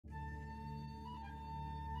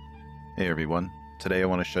Hey everyone, today I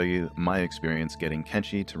want to show you my experience getting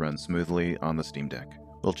Kenshi to run smoothly on the Steam Deck.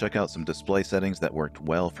 We'll check out some display settings that worked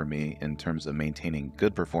well for me in terms of maintaining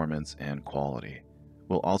good performance and quality.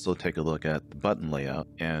 We'll also take a look at the button layout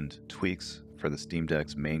and tweaks for the Steam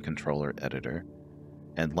Deck's main controller editor.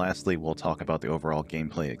 And lastly, we'll talk about the overall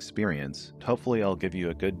gameplay experience. Hopefully I'll give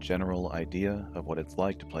you a good general idea of what it's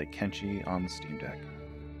like to play Kenshi on the Steam Deck.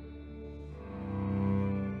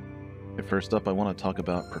 First up, I want to talk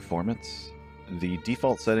about performance. The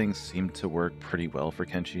default settings seem to work pretty well for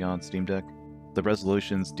Kenshi on Steam Deck. The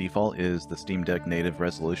resolution's default is the Steam Deck native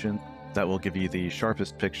resolution. That will give you the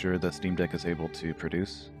sharpest picture the Steam Deck is able to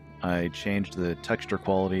produce. I changed the texture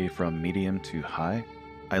quality from medium to high.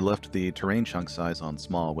 I left the terrain chunk size on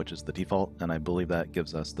small, which is the default, and I believe that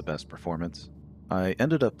gives us the best performance. I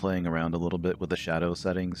ended up playing around a little bit with the shadow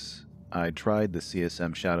settings. I tried the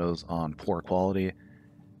CSM shadows on poor quality,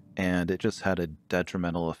 and it just had a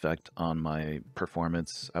detrimental effect on my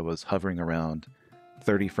performance. I was hovering around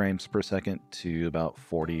 30 frames per second to about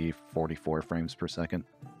 44 frames per second.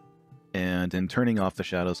 And in turning off the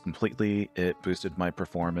shadows completely, it boosted my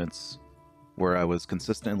performance where I was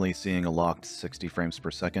consistently seeing a locked 60 frames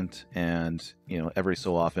per second, and every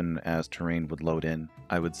so often as terrain would load in,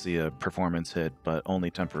 I would see a performance hit, but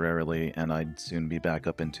only temporarily, and I'd soon be back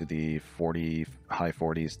up into the high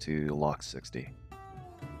 40s to locked 60.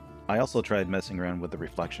 I also tried messing around with the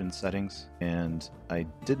reflection settings, and I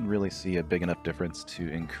didn't really see a big enough difference to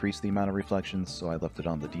increase the amount of reflections, so I left it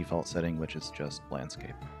on the default setting, which is just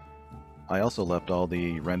landscape. I also left all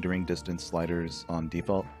the rendering distance sliders on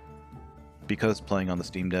default. Because playing on the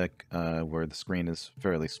Steam Deck, where the screen is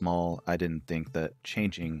fairly small, I didn't think that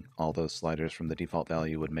changing all those sliders from the default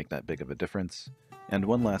value would make that big of a difference. And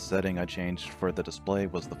one last setting I changed for the display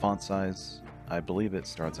was the font size. I believe it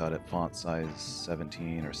starts out at font size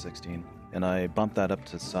 17 or 16, and I bumped that up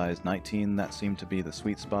to size 19. That seemed to be the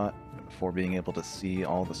sweet spot for being able to see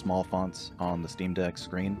all the small fonts on the Steam Deck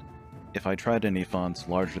screen. If I tried any fonts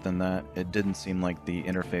larger than that, it didn't seem like the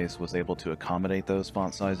interface was able to accommodate those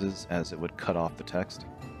font sizes, as it would cut off the text.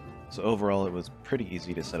 So overall, it was pretty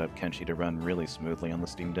easy to set up Kenshi to run really smoothly on the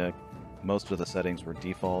Steam Deck. Most of the settings were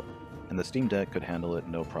default, and the Steam Deck could handle it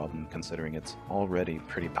no problem, considering it's already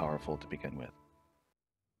pretty powerful to begin with.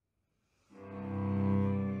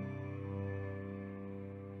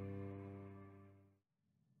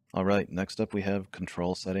 Alright, next up we have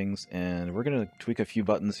control settings, and we're going to tweak a few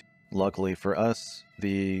buttons. Luckily for us,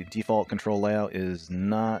 the default control layout is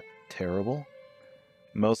not terrible.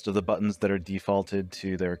 Most of the buttons that are defaulted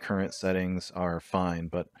to their current settings are fine,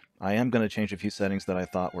 but I am going to change a few settings that I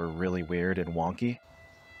thought were really weird and wonky.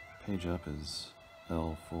 Page up is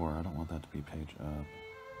L4. I don't want that to be page up.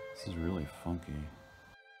 This is really funky.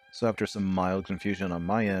 So after some mild confusion on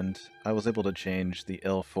my end, I was able to change the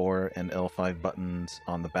L4 and L5 buttons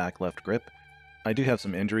on the back left grip. I do have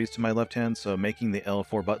some injuries to my left hand, so making the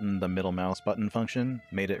L4 button the middle mouse button function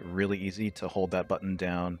made it really easy to hold that button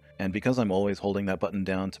down, and because I'm always holding that button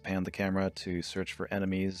down to pan the camera to search for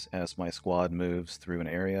enemies as my squad moves through an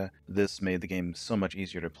area, this made the game so much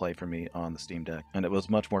easier to play for me on the Steam Deck, and it was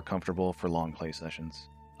much more comfortable for long play sessions.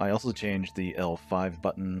 I also changed the L5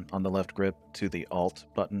 button on the left grip to the Alt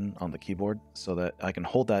button on the keyboard so that I can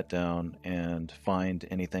hold that down and find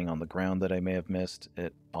anything on the ground that I may have missed.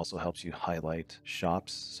 It also helps you highlight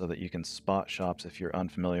shops so that you can spot shops if you're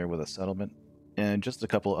unfamiliar with a settlement. And just a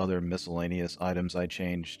couple other miscellaneous items I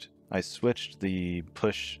changed. I switched the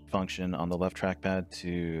push function on the left trackpad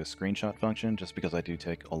to a screenshot function just because I do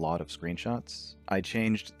take a lot of screenshots. I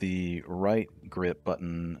changed the right grip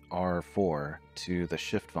button R4 to the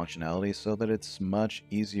shift functionality so that it's much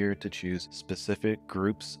easier to choose specific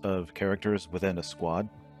groups of characters within a squad.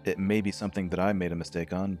 It may be something that I made a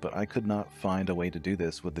mistake on, but I could not find a way to do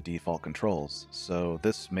this with the default controls. So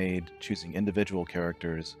this made choosing individual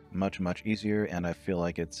characters much easier, and I feel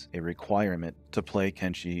like it's a requirement to play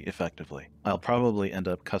Kenshi effectively. I'll probably end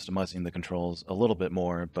up customizing the controls a little bit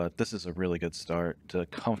more, but this is a really good start to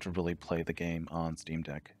comfortably play the game on Steam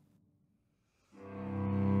Deck.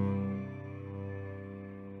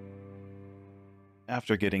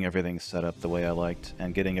 After getting everything set up the way I liked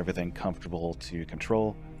and getting everything comfortable to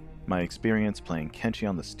control, my experience playing Kenshi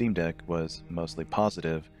on the Steam Deck was mostly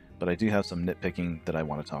positive, but I do have some nitpicking that I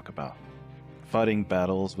want to talk about. Fighting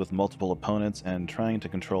battles with multiple opponents and trying to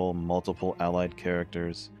control multiple allied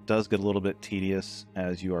characters does get a little bit tedious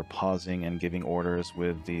as you are pausing and giving orders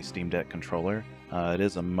with the Steam Deck controller. It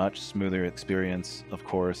is a much smoother experience, of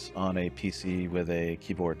course, on a PC with a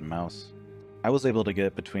keyboard and mouse. I was able to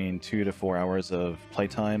get between 2 to 4 hours of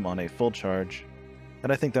playtime on a full charge,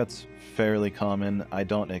 And I think that's fairly common. I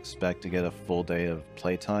don't expect to get a full day of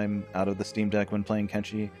playtime out of the Steam Deck when playing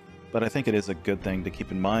Kenshi, but I think it is a good thing to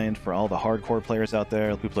keep in mind for all the hardcore players out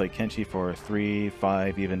there who play Kenshi for 3,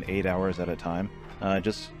 5, even 8 hours at a time.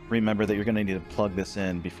 Just remember that you're going to need to plug this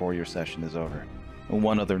in before your session is over.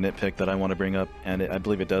 One other nitpick that I want to bring up, and I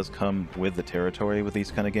believe it does come with the territory with these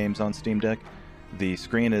kind of games on Steam Deck, the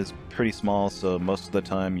screen is pretty small, so most of the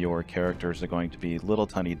time your characters are going to be little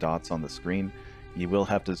tiny dots on the screen. You will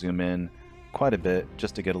have to zoom in quite a bit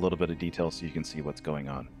just to get a little bit of detail so you can see what's going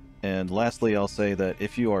on. And lastly, I'll say that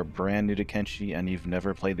if you are brand new to Kenshi and you've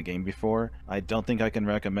never played the game before, I don't think I can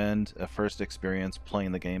recommend a first experience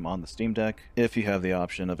playing the game on the Steam Deck if you have the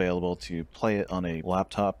option available to play it on a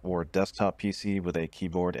laptop or desktop PC with a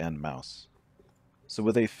keyboard and mouse. So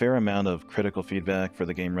with a fair amount of critical feedback for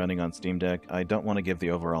the game running on Steam Deck, I don't want to give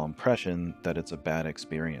the overall impression that it's a bad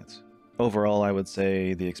experience. Overall, I would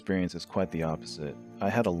say the experience is quite the opposite. I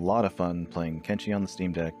had a lot of fun playing Kenshi on the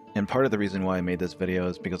Steam Deck, and part of the reason why I made this video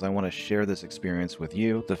is because I want to share this experience with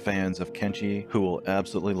you, the fans of Kenshi, who will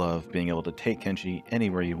absolutely love being able to take Kenshi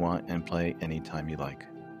anywhere you want and play anytime you like.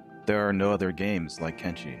 There are no other games like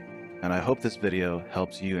Kenshi, and I hope this video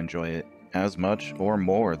helps you enjoy it as much or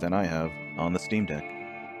more than I have on the Steam Deck.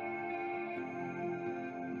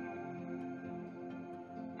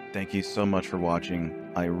 Thank you so much for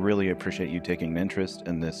watching. I really appreciate you taking an interest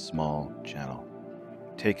in this small channel.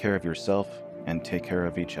 Take care of yourself and take care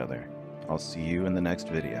of each other. I'll see you in the next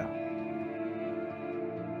video.